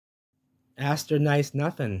Aster Nice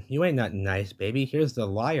nothing. You ain't nothing nice, baby. Here's the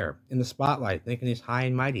liar in the spotlight, thinking he's high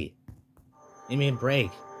and mighty. Give me a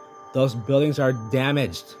break. Those buildings are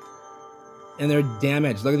damaged. And they're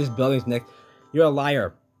damaged. Look at these buildings, Nick. You're a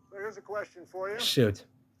liar. So here's a question for you. Shoot.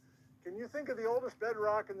 Can you think of the oldest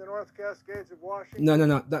bedrock in the North Cascades of Washington? No,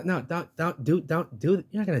 don't do. You're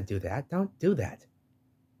not gonna do that. Don't do that.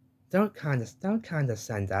 Don't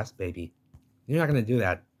condescend us, baby. You're not gonna do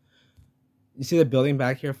that. You see the building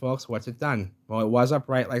back here, folks? What's it done? Well, it was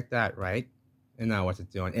upright like that, right? And now what's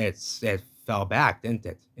it doing? It fell back, didn't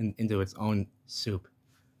it? Into its own soup.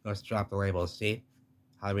 Let's drop the labels. See?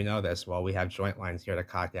 How do we know this? Well, we have joint lines here at a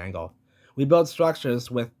cocked angle. We build structures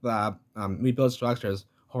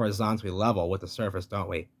horizontally level with the surface, don't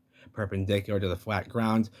we? Perpendicular to the flat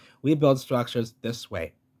ground. We build structures this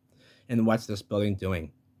way. And what's this building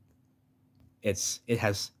doing? It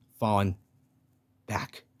has fallen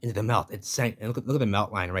back into the melt. It sank. And look at the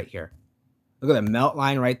melt line right here. Look at the melt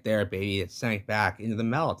line right there, baby. It sank back into the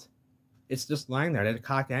melt. It's just lying there at a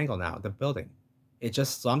cocked angle now, the building. It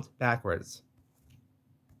just slumped backwards.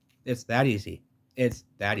 It's that easy. It's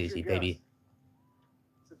that easy, baby.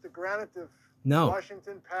 Is it the granite of No.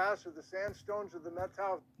 Washington Pass or the sandstones of the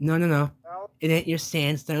Methow? No. It ain't your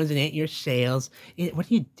sandstones. It ain't your shales. What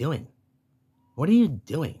are you doing? What are you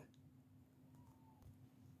doing?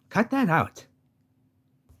 Cut that out.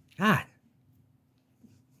 God.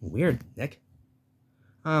 Weird, Nick.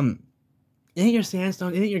 It ain't your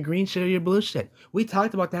sandstone. It ain't your green shit or your blue shit. We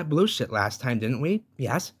talked about that blue shit last time, didn't we?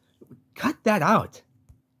 Yes. Cut that out.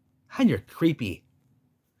 God, you're creepy.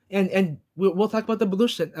 And we'll talk about the blue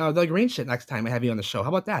shit, the green shit next time I have you on the show. How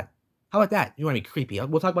about that? How about that? You want to be creepy?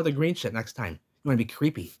 We'll talk about the green shit next time. You want to be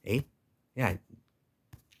creepy, eh? Yeah.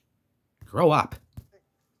 Grow up.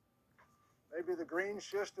 Maybe the green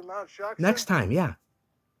schist of Mount Shasta? Next time, yeah.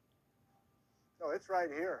 No, it's right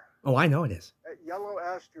here. Oh, I know it is. At Yellow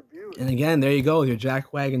Aster Butte. And again, there you go with your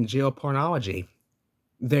jackwagon geopornology.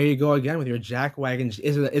 There you go again with your jackwagon.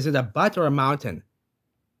 Is it a butt or a mountain?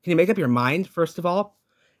 Can you make up your mind, first of all?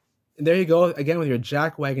 There you go again with your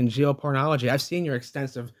jackwagon geopornology. I've seen your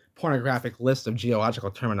extensive pornographic list of geological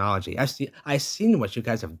terminology. I've seen what you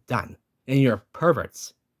guys have done, and you're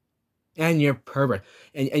perverts, and you're perverts.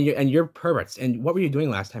 And what were you doing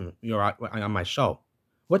last time you were on my show?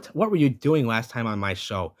 What were you doing last time on my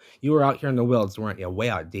show? You were out here in the wilds, weren't you? Way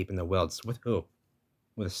out deep in the wilds. With who?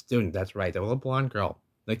 With a student. That's right, the little blonde girl,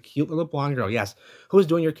 the cute little blonde girl. Yes. Who's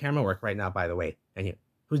doing your camera work right now, by the way? And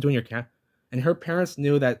who's doing your camera? And her parents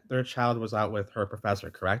knew that their child was out with her professor,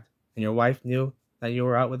 correct? And your wife knew that you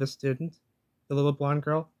were out with a student, the little blonde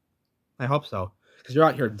girl? I hope so. Because you're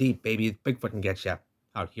out here deep, baby. Bigfoot can get you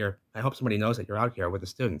out here. I hope somebody knows that you're out here with a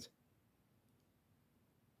student.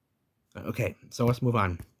 Okay, so let's move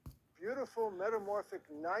on. Beautiful metamorphic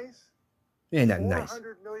gneiss. Ain't that nice?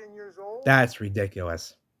 400 million years old. That's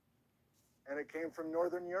ridiculous. And it came from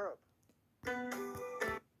Northern Europe.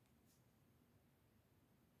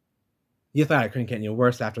 You thought it couldn't get any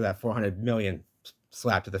worse after that 400 million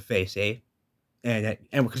slap to the face, eh? And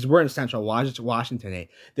because we're in central Washington, eh?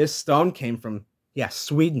 This stone came from, yeah,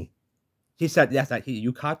 Sweden. He said, yes,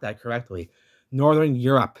 you caught that correctly. Northern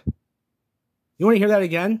Europe. You want to hear that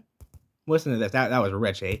again? Listen to this. That was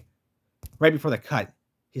rich, eh? Right before the cut,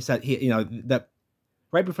 he said,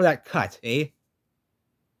 right before that cut, eh?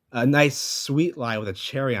 A nice sweet lie with a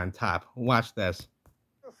cherry on top. Watch this.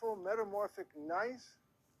 Beautiful metamorphic gneiss.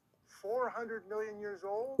 400 million years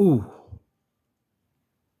old. Ooh.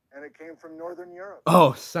 And it came from Northern Europe.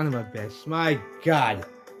 Oh, son of a bitch. My God.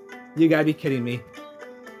 You gotta be kidding me.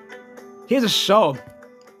 Here's a show.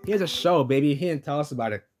 Here's a show, baby. He didn't tell us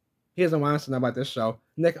about it. He doesn't want us to know about this show.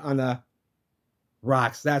 Nick on the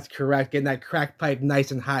rocks. That's correct. Getting that crack pipe nice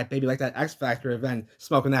and hot, baby. Like that X Factor event.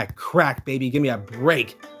 Smoking that crack, baby. Give me a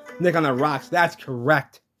break. Nick on the rocks. That's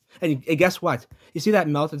correct. And guess what? You see that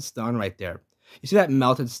melted stone right there? You see that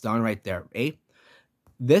melted stone right there, eh?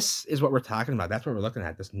 This is what we're talking about. That's what we're looking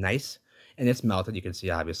at. This gneiss. And it's melted. You can see,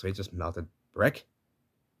 obviously, it's just melted brick.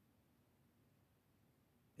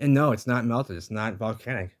 And no, it's not melted. It's not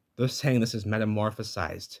volcanic. They're saying this is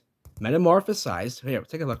metamorphosized. Metamorphosized. Here,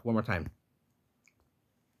 take a look one more time.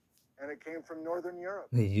 And it came from Northern Europe.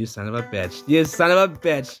 You son of a bitch. You son of a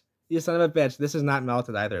bitch. You son of a bitch. This is not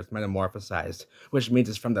melted either. It's metamorphosized, which means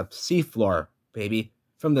it's from the seafloor, baby.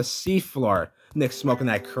 From the seafloor. Nick's smoking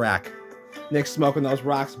that crack. Nick's smoking those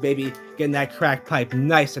rocks, baby. Getting that crack pipe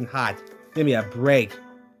nice and hot. Give me a break.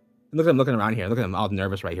 Look at him looking around here. Look at him all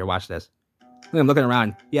nervous right here. Watch this. Look at him looking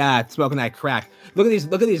around. Yeah, smoking that crack. Look at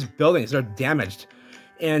these buildings. They're damaged.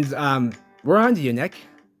 And we're on to you, Nick.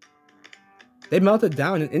 They melted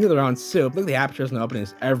down into their own soup. Look at the apertures and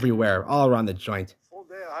openings everywhere, all around the joint. Full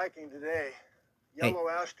day of hiking today. Hey. Yellow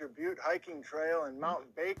Aster Butte hiking trail and Mount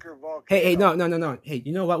Baker volcano. Hey, no. Hey,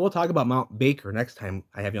 you know what? We'll talk about Mount Baker next time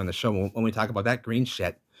I have you on the show when we talk about that green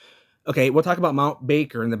shit. Okay, we'll talk about Mount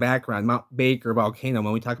Baker in the background, Mount Baker volcano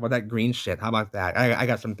when we talk about that green shit. How about that? I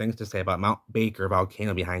got some things to say about Mount Baker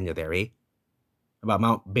volcano behind you there, eh? About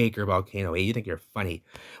Mount Baker volcano, eh? You think you're funny.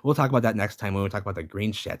 We'll talk about that next time when we talk about the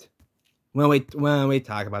green shit. When we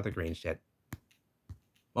talk about the green shit.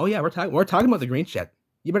 Oh yeah, we're talking about the green shit.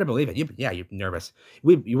 You better believe it. You're nervous.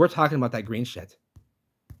 We're talking about that green shit.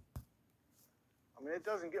 I mean, it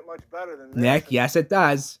doesn't get much better than this. Nick, yes it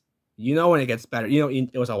does. You know when it gets better. You know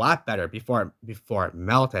it was a lot better before it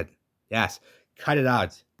melted. Yes, cut it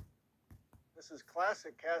out. This is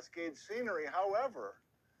classic Cascade scenery. However,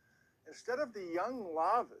 instead of the young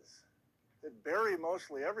lavas that bury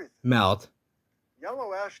mostly everything, Melt.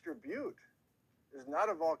 Yellow Aster Butte is not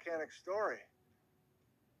a volcanic story.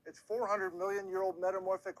 It's 400-million-year-old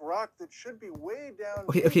metamorphic rock that should be way down.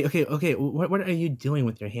 Okay. What are you doing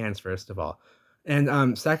with your hands, first of all?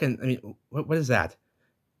 And second, I mean, what is that?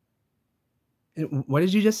 What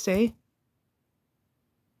did you just say?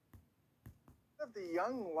 Of the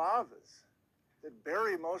young lavas that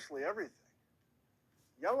bury mostly everything,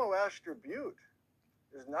 Yellow Aster Butte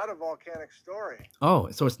is not a volcanic story. Oh,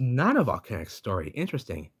 so it's not a volcanic story.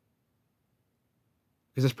 Interesting.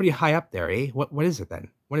 Because it's pretty high up there, eh? What is it then?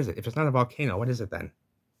 What is it? If it's not a volcano, what is it then?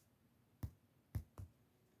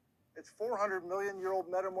 It's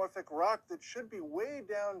 400-million-year-old metamorphic rock that should be way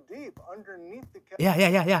down deep underneath the... Yeah,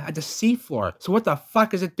 at the seafloor. So what the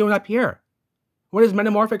fuck is it doing up here? What is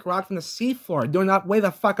metamorphic rock from the seafloor doing up way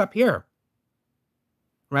the fuck up here?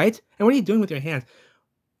 Right? And what are you doing with your hands?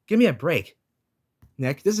 Give me a break,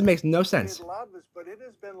 Nick. This makes no sense. Lavas, but it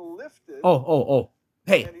has been lifted. Oh.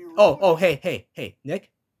 Hey. Hey, Nick.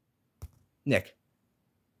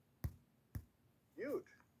 Butte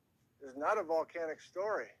is not a volcanic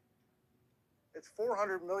story. It's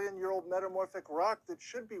 400-million-year-old metamorphic rock that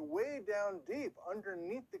should be way down deep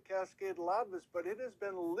underneath the Cascade lavas, but it has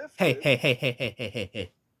been lifted.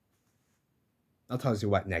 Hey. I'll tell you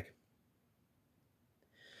what, Nick.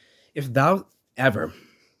 If thou ever,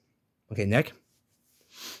 okay, Nick,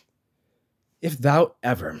 if thou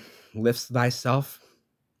ever lifts thyself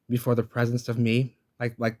before the presence of me,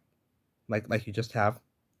 like you just have,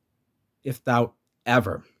 if thou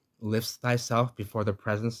ever lifts thyself before the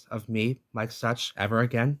presence of me like such ever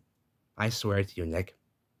again, I swear to you, Nick,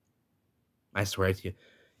 I swear to you,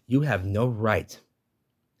 you have no right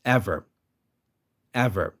ever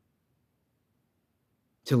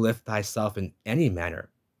to lift thyself in any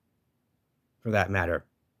manner, for that matter,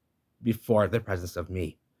 before the presence of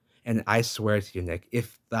me. And I swear to you, Nick,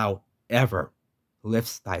 if thou ever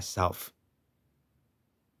lifts thyself,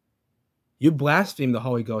 you blaspheme the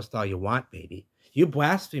Holy Ghost all you want, baby. You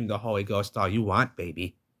blaspheme the Holy Ghost all you want,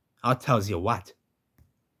 baby. I'll tell you what.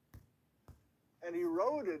 And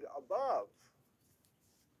eroded above.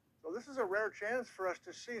 So this is a rare chance for us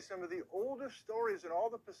to see some of the oldest stories in all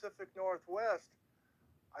the Pacific Northwest.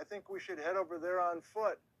 I think we should head over there on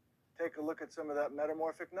foot. Take a look at some of that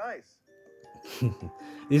metamorphic gneiss.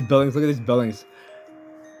 These buildings, look at these buildings.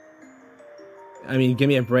 I mean, give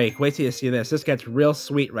me a break. Wait till you see this. This gets real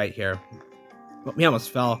sweet right here. Oh, he almost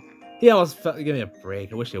fell. Give me a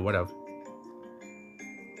break. I wish he would have.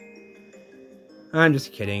 I'm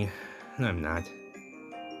just kidding. I'm not.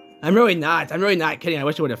 I'm really not kidding. I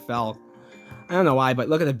wish it would have fell. I don't know why, but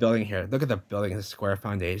look at the building here. Look at the building, the square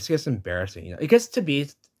foundation. It gets embarrassing, you know. It gets to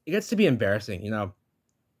be embarrassing, you know.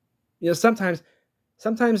 You know, sometimes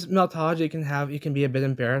meltology can be a bit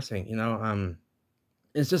embarrassing, you know.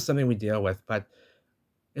 It's just something we deal with, but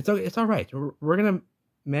it's all right. We're gonna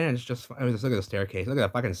manage just fine. I mean, just look at the staircase. Look at the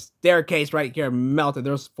fucking staircase right here, melted.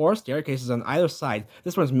 There's 4 staircases on either side.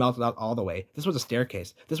 This one's melted out all the way. This was a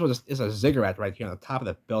staircase. This is a ziggurat right here on the top of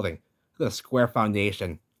the building. Look at the square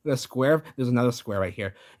foundation. Look at the square. There's another square right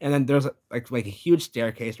here, and then there's like a huge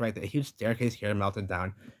staircase right there. A huge staircase here melted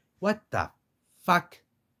down. What the fuck?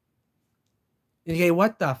 Okay,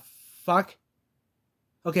 what the fuck?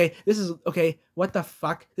 Okay, what the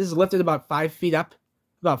fuck? This is lifted about 5 feet up.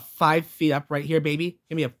 About 5 feet up right here, baby.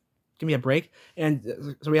 Give me a break.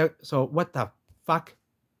 And so what the fuck?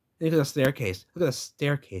 Look at the staircase. Look at the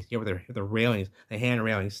staircase here with the railings, the hand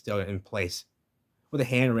railings still in place. With the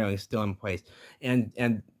hand railings still in place.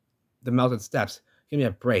 And the melted steps. Give me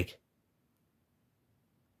a break.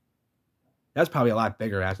 That's probably a lot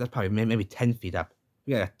bigger, Ash. That's probably maybe 10 feet up.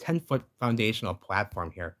 We got a 10-foot foundational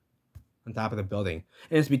platform here. on top of the building.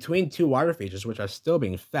 And it's between two water features, which are still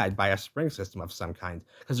being fed by a spring system of some kind,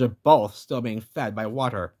 because they're both still being fed by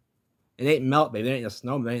water. It ain't melt, baby. There ain't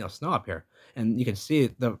no snow up here. And you can see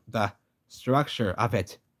the structure of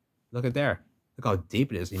it. Look at there. Look how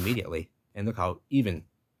deep it is immediately. And look how even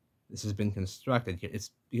this has been constructed. You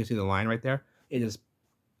can see the line right there. It is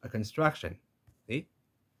a construction. See?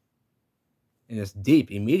 And it's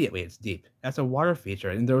deep. Immediately it's deep. That's a water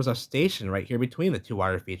feature. And there was a station right here between the two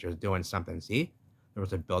water features doing something. See? There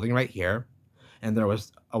was a building right here. And there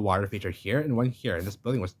was a water feature here and one here. And this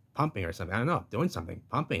building was pumping or something. I don't know. Doing something.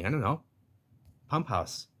 Pumping. I don't know. Pump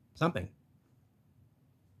house. Something.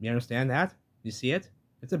 You understand that? You see it?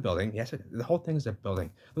 It's a building. Yes, the whole thing is a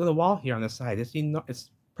building. Look at the wall here on the side. It's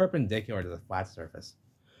perpendicular to the flat surface.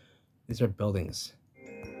 These are buildings.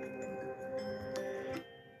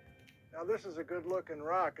 Now this is a good-looking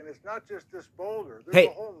rock, and it's not just this boulder. There's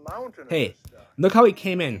a whole mountain of this stuff. Look how he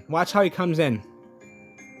came in. Watch how he comes in.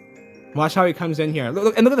 Watch how he comes in here.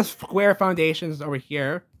 Look at the square foundations over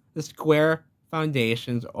here. The square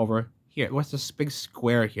foundations over here. What's this big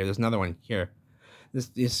square here? There's another one here.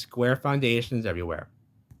 These square foundations everywhere.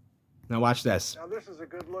 Now watch this. Now this is a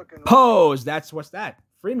good-looking pose. What's that?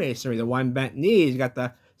 Freemasonry. The one bent knee. You got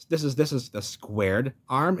the. This is the squared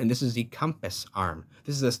arm, and this is the compass arm.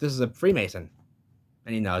 This is a Freemason,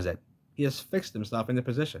 and he knows it. He just fixed himself into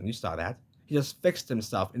position. You saw that. He just fixed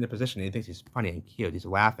himself into position. And he thinks he's funny and cute. He's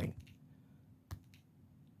laughing.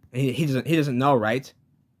 And he doesn't know, right?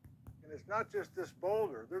 And it's not just this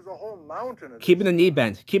boulder. There's a whole mountain of keeping the knee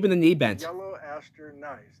bent. Keeping the knee bent. Yellow aster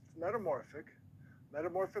gneiss. It's metamorphic.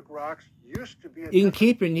 Metamorphic rocks used to be. You can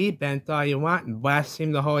keep your knee bent all you want and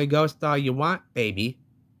blaspheme the Holy Ghost all you want, baby.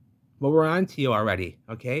 But we're on to you already,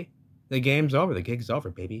 okay? The game's over. The gig's over,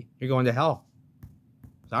 baby. You're going to hell.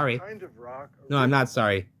 Sorry. Kind of rock. No, I'm not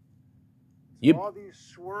sorry. All these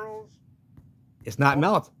swirls. It's not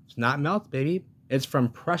melt. It's not melt, baby. It's from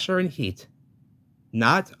pressure and heat.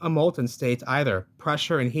 Not a molten state either.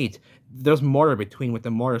 Pressure and heat. There's mortar between, with the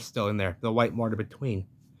mortar still in there. The white mortar between.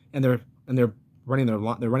 And they're running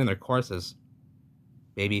their courses,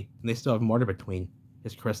 baby. And they still have mortar between.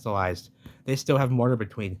 It's crystallized. They still have mortar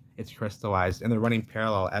between. It's crystallized. And they're running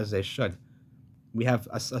parallel as they should. We have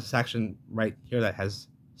a section right here that has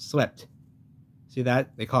slipped. See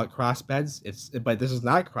that? They call it cross beds. But this is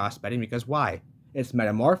not cross bedding because why? It's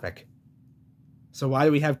metamorphic. So why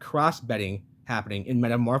do we have cross bedding happening in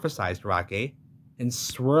metamorphosized rock, eh? In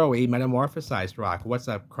swirly metamorphosized rock. What's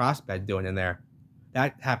a cross bed doing in there?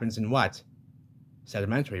 That happens in what?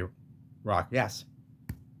 Sedimentary rock, yes.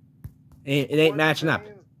 It ain't matching up.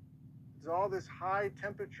 All this high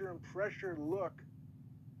temperature and pressure look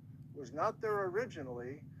was not there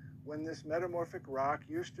originally when this metamorphic rock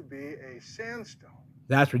used to be a sandstone.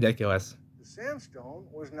 That's ridiculous. The sandstone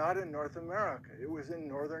was not in North America. It was in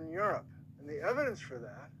Northern Europe. And the evidence for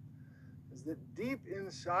that is that deep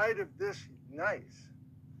inside of this gneiss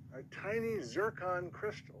are tiny zircon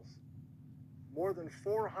crystals, more than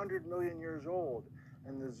 400 million years old.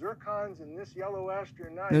 And the zircons in this yellow aster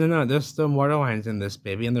gneiss. No. There's still mortar lines in this,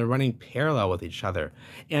 baby, and they're running parallel with each other.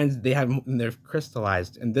 And they're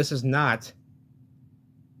crystallized. And this is not.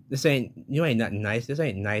 You ain't nothing nice. This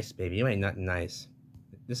ain't nice, baby. You ain't nothing nice.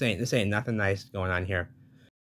 This ain't nothing nice going on here.